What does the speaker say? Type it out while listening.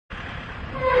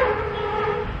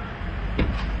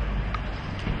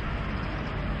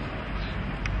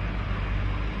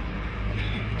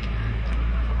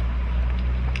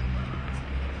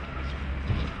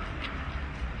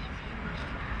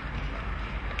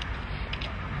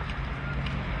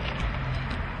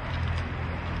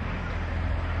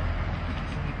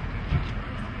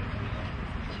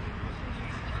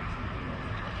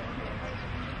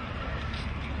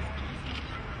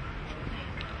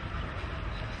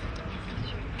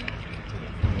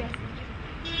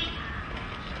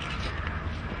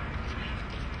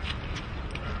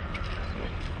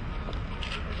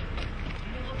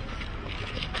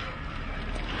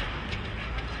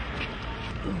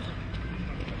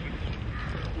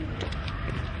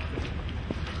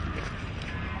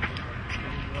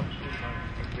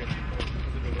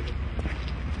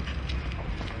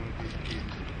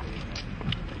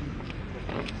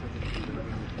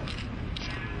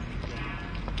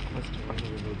First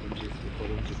open చేసి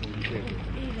forward చేసి ఉంటే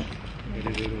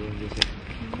వేరే వేరే ఓన్ చేసి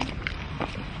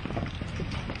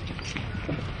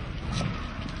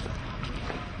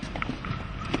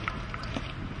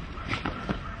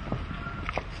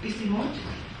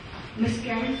Miss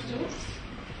Karen Stokes,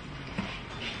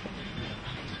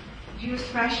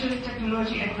 Geospatial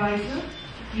Technology Advisor,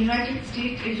 United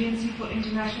States Agency for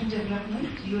International Development,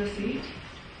 USAID,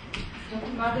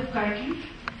 Dr. Madhav Karki,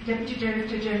 Deputy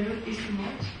Director General,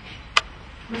 ISIMOT,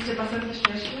 Mr. Basanta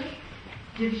Shrestha,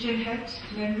 Division Head,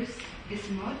 Members,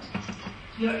 ISIMOT,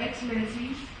 Your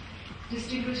Excellencies,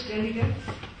 distinguished delegates,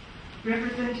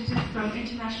 representatives from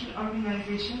international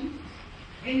organizations,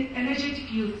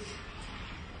 energetic youths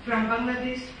from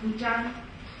Bangladesh, Bhutan,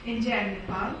 India and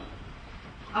Nepal,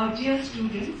 our dear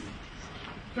students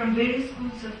from various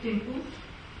schools of Thimphu,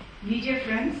 media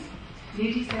friends,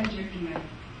 ladies and gentlemen.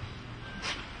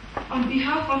 On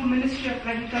behalf of Ministry of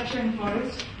Agriculture and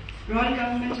Forest, Royal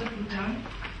Government of Bhutan,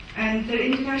 and the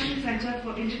International Center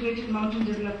for Integrated Mountain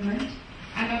Development,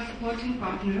 and our supporting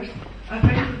partners, a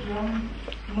very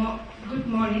good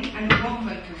morning and a warm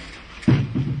welcome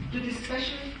to this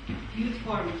special youth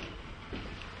forum.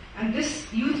 And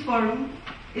this youth forum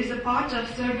is a part of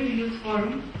Survey Youth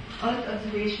Forum, Earth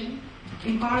Observation,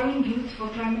 Empowering Youth for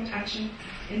Climate Action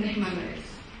in the Himalayas.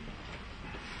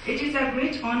 It is our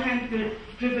great honor and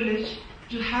privilege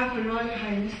to have Her Royal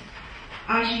Highness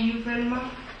Aji Yuvelma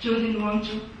Chodin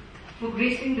Wangchu for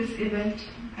gracing this event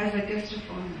as a guest of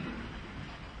honor.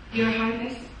 Your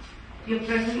Highness, your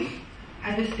presence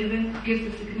at this event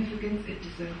gives the significance it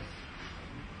deserves.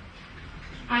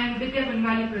 I am Vidya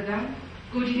Banwali Pradhan,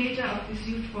 coordinator of this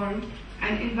youth forum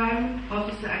and environment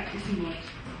officer at ISIMOT.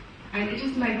 And it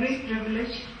is my great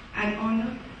privilege and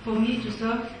honor for me to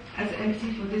serve as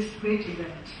MC for this great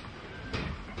event.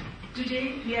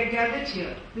 Today, we are gathered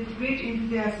here with great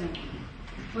enthusiasm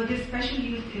for this special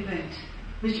youth event,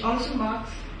 which also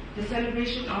marks the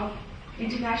celebration of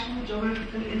International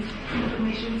Geographical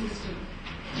Information System,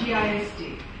 GIS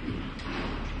Day.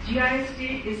 GIS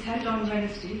Day is held on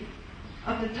Wednesday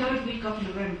of the third week of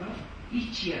November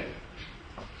each year.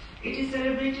 It is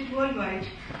celebrated worldwide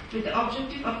with the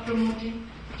objective of promoting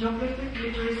geographic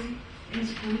literacy in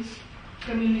schools,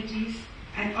 communities,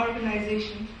 and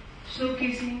organizations,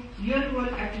 showcasing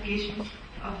real-world applications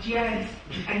of GIS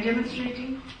and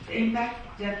demonstrating the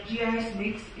impact that GIS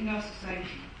makes in our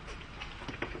society.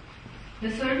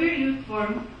 The Survey Youth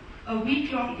Forum, a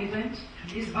week-long event,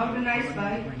 is organized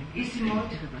by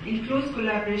ISIMOT in close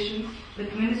collaboration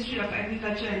with Ministry of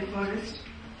Agriculture and Forest,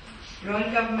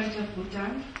 Royal Government of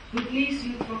Bhutan, Bhutanese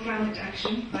Youth for Climate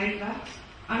Action, BICA,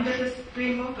 under the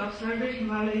framework of Survey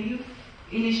Himalaya Youth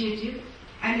Initiative,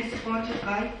 and is supported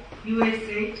by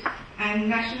USAID and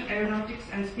National Aeronautics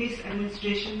and Space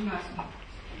Administration, NASA.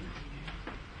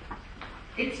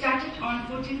 It started on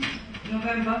 14th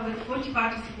November with 40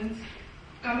 participants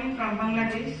coming from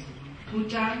Bangladesh,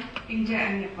 Bhutan, India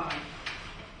and Nepal,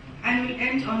 and will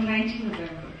end on 19th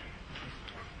November.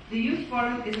 The Youth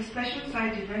Forum is a special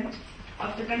side event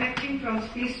of the Connecting from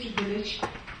Space to Village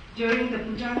during the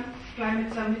Bhutan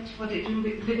Climate Summit for the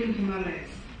Living Himalayas.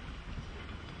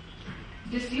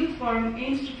 This Youth Forum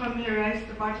aims to familiarize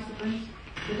the participants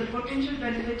with the potential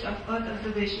benefits of Earth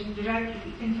observation derived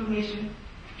information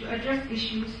to address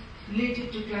issues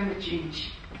related to climate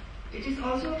change. It is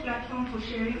also a platform for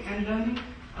sharing and learning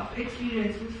of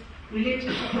experiences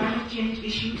related to climate change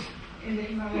issues in the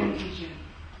Himalayan region.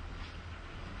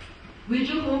 We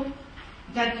do hope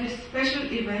that this special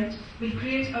event will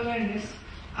create awareness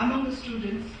among the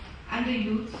students and the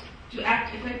youths to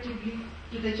act effectively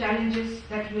to the challenges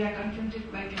that we are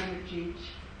confronted by climate change.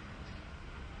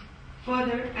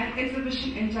 Further, an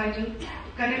exhibition entitled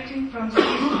Connecting from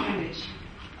Space to Village,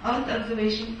 Earth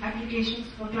Observation Applications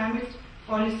for Climate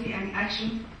Policy and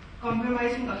Action,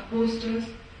 comprising of posters,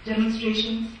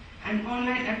 demonstrations, and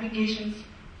online applications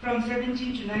from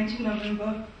 17 to 19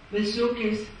 November will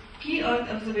showcase key Earth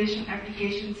observation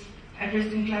applications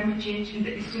addressing climate change in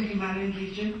the Eastern Himalayan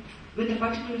region with a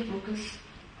particular focus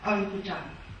on Bhutan.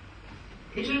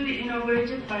 It will be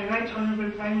inaugurated by Right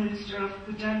Honorable Prime Minister of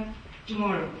Bhutan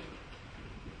tomorrow.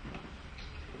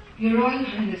 Your Royal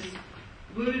Highness,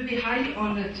 we will be highly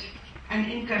honored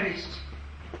and encouraged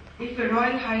if Your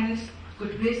Royal Highness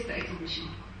could grace the exhibition.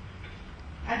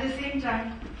 At the same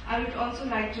time, I would also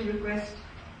like to request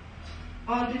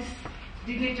all these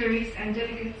dignitaries and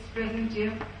delegates present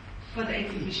here for the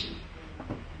exhibition.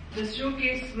 The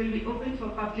showcase will be open for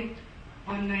public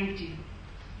on 19.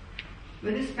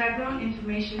 With this background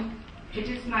information, it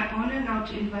is my honor now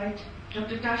to invite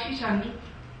Dr. Tashi Chandu,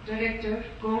 Director,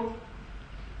 Co,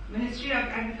 Ministry of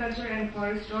Agriculture and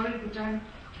Forest, Royal Bhutan,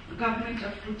 government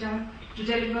of Bhutan to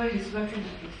deliver his welcome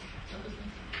address.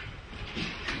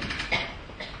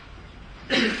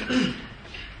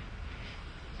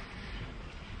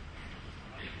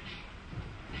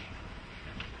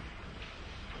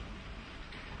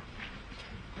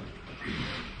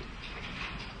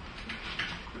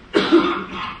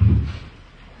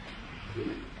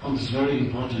 On this very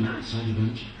important side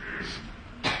event,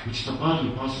 which is a part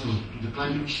and parcel to the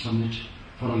Climate Summit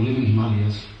for our Living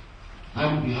Himalayas, I,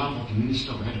 on behalf of the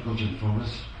Minister of Agriculture and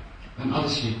Forests and other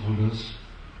stakeholders,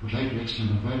 would like to extend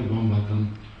a very warm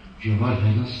welcome to Your Royal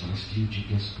Highness, our esteemed chief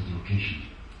guest for the occasion.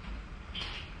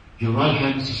 Your Royal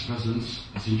Highness's presence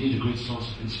is indeed a great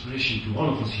source of inspiration to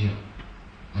all of us here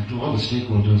and to all the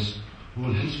stakeholders who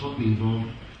will henceforth be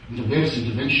involved in the various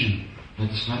interventions that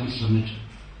this Climate Summit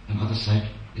and other side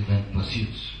event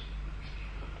pursues.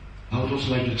 I would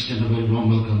also like to extend a very warm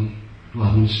welcome to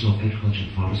our Minister of Agriculture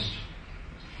and Forest,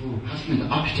 who has been the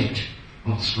architect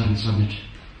of this Climate Summit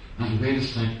and the various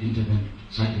side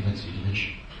events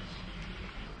intervention.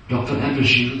 Dr. Andrew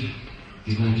Shield,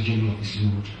 the Director General of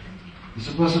ICIMOD, is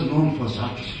a person known for his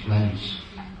artistic values,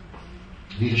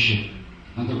 leadership,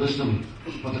 and the wisdom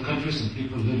for the countries and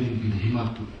people living in the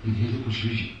Hindu Kush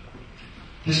region.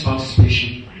 His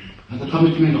participation and the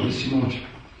commitment of ICIMOD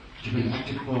to be an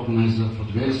active co-organizer for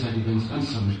the various side events and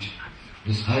summit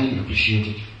is highly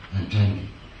appreciated and timely.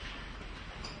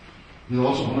 We are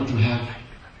also honored to have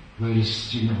various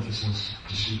senior officers,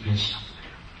 distinct guests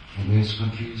from various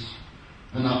countries,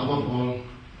 and above all,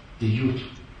 the youth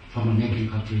from our neighboring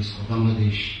countries of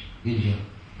Bangladesh, India,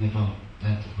 Nepal,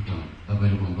 and Bhutan. A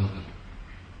very warm welcome.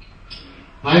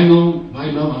 By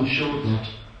now I'm sure that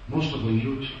most of our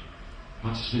youth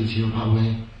participants here are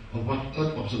aware of what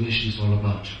Earth observation is all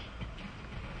about.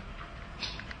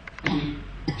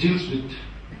 It deals with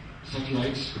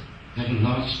satellites that will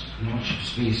launch to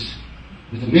space,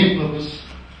 with the main purpose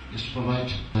is to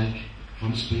provide light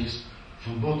from space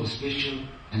from both the spatial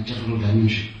and temporal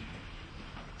dimension.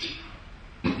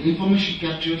 The information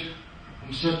captured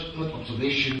from such Earth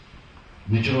observation,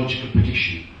 meteorological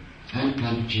prediction, and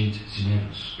climate change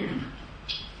scenarios.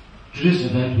 Today's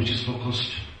event, which is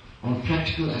focused on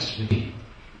practical aspects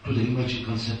to the emerging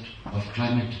concept of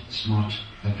climate-smart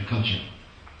agriculture,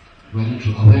 wherein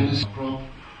through awareness of crop,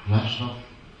 livestock,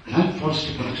 and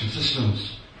forestry production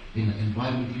systems in an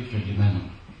environmentally friendly manner.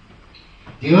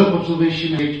 The Earth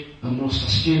observation made a more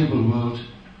sustainable world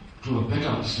through a better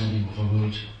understanding of our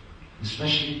world,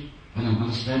 especially an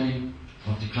understanding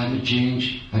of the climate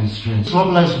change and its trends. In a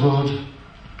globalized world,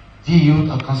 the youth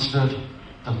are considered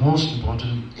the most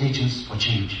important agents for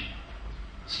change,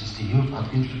 since the youth are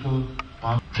the integral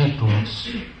part trend towards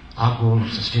our goal of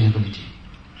sustainability.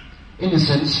 In a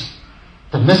sense,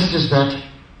 the message is that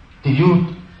the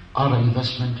youth are an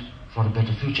investment for a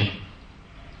better future.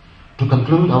 To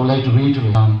conclude, I would like to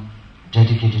reiterate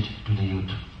dedicated to the youth.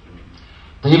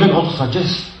 The event also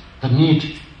suggests the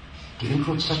need to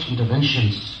include such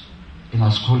interventions in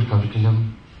our school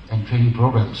curriculum and training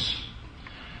programs.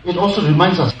 It also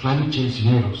reminds us of climate change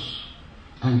scenarios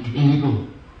and to enable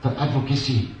the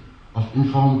advocacy of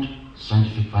informed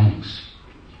scientific findings.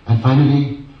 And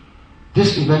finally,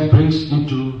 this event brings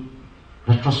into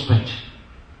retrospect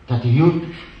that the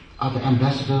youth are the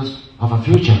ambassadors of our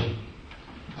future.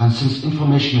 And since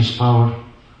information is power,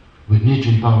 we need to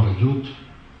empower the youth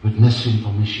with necessary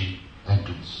information and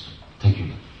tools. Thank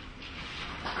you.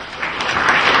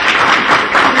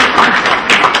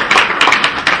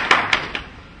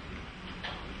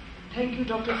 Thank you,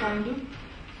 Dr. Sandhu,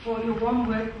 for your warm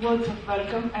words of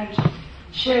welcome and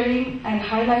sharing and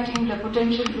highlighting the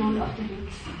potential role of the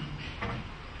youth.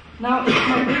 Now it's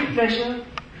my great pleasure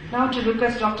now to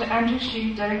request Dr. Andrew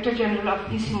Shi, Director General of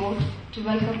ICIMOD, to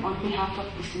welcome on behalf of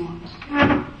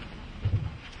ICIMOD.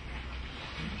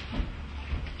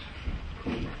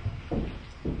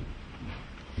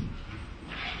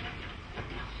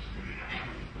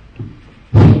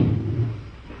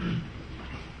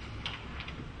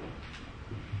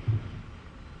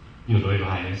 Your Royal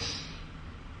Highness,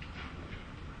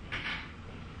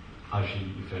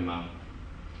 Haji Ifema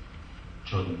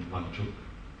Chodn Wangchuk,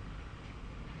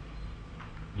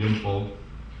 Yunpo,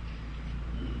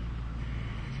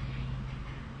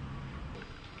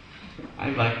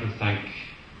 I'd like to thank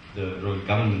the Royal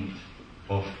Government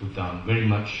of Bhutan very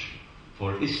much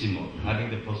for ICIMOD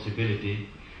having the possibility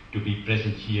to be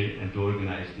present here and to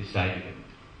organize this side event.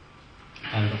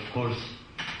 And of course,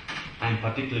 I'm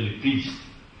particularly pleased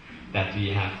that we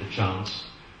have the chance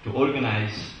to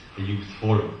organize the Youth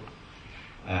Forum.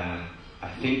 I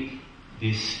think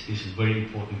this is a very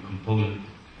important component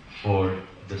for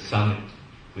the summit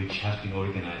which has been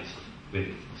organized with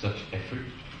such effort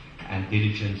and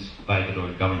diligence by the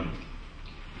royal government.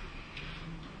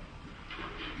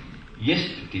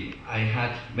 Yesterday I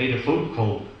had made a phone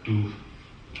call to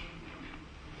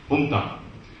Bhutan,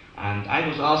 and I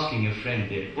was asking a friend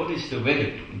there, what is the weather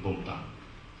in Bhutan?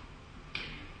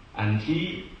 And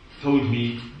he told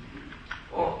me,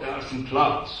 oh, there are some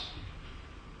clouds.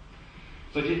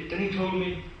 Then he told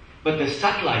me, but the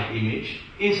satellite image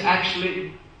is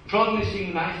actually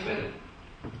promising nice weather.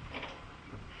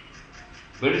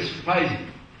 Very surprising.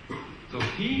 So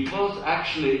he was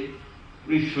actually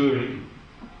referring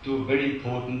to a very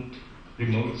important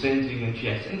remote sensing and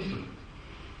GIS instrument.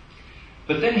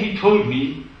 But then he told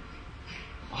me,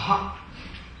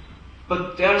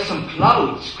 but there are some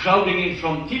clouds crowding in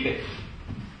from Tibet.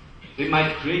 They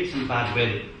might create some bad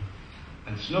weather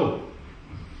and snow.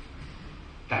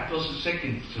 That was the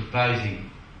second surprising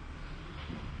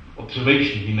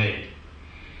observation he made.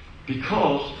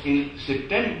 Because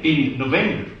in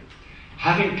November,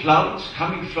 having clouds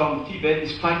coming from Tibet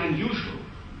is quite unusual.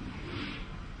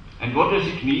 And what does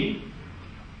it mean?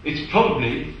 It's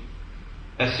probably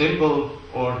a symbol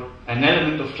or an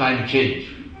element of climate change.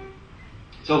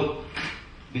 So,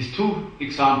 these two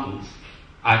examples,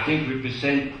 I think,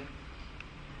 represent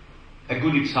a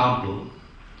good example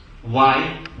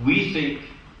why we think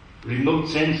remote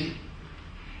sensing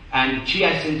and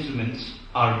GIS instruments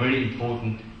are very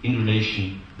important in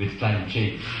relation with climate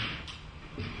change.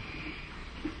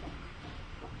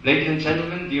 Ladies and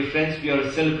gentlemen, dear friends, we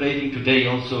are celebrating today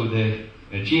also the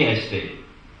GIS Day.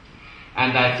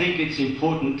 And I think it's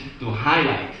important to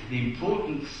highlight the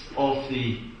importance of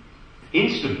the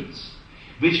instruments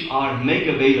which are made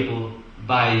available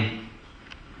by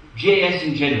GIS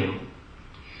in general,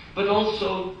 but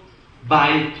also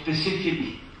by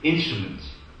specific instruments.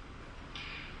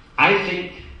 I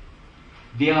think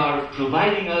they are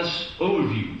providing us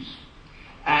overviews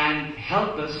and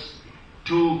help us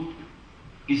to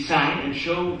design and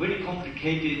show very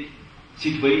complicated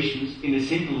situations in a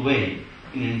simple way,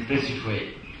 in an impressive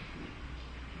way.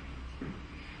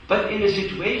 But in a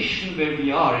situation where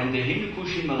we are in the Hindu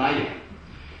Kush Himalaya,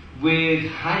 with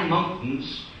high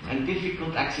mountains and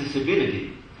difficult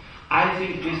accessibility, I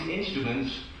think these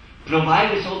instruments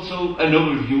provide us also an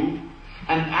overview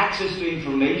and access to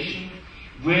information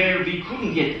where we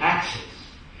couldn't get access,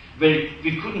 where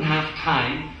we couldn't have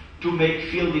time to make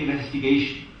field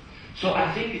investigation. So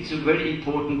I think it's a very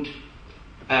important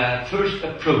first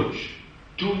approach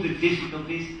to the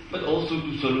difficulties, but also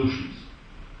to solutions.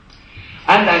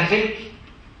 And I think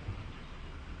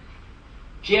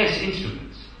GIS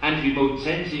instruments and remote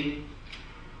sensing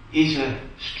is a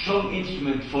strong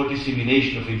instrument for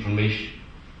dissemination of information.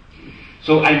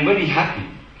 So I'm very happy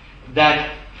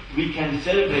that we can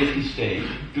celebrate this day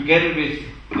together with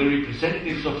the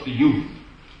representatives of the youth.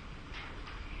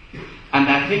 And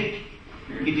I think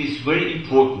it is very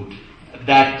important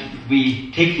that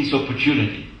we take this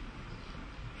opportunity.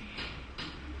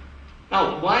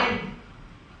 Now, why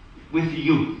with the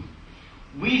youth?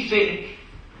 We think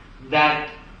that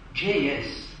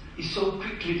GIS is so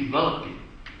quickly developing,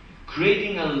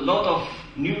 creating a lot of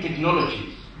new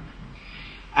technologies,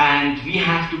 and we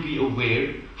have to be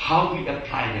aware how we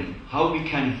apply them, how we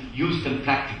can use them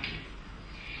practically.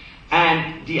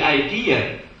 And the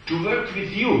idea to work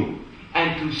with you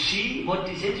and to see what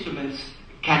these instruments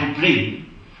can bring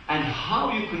and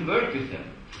how you can work with them,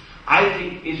 I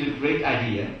think is a great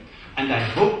idea, and I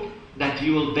hope that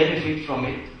you will benefit from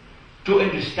it to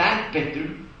understand better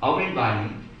our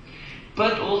environment,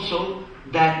 but also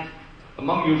that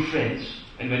among your friends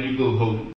and when you go home,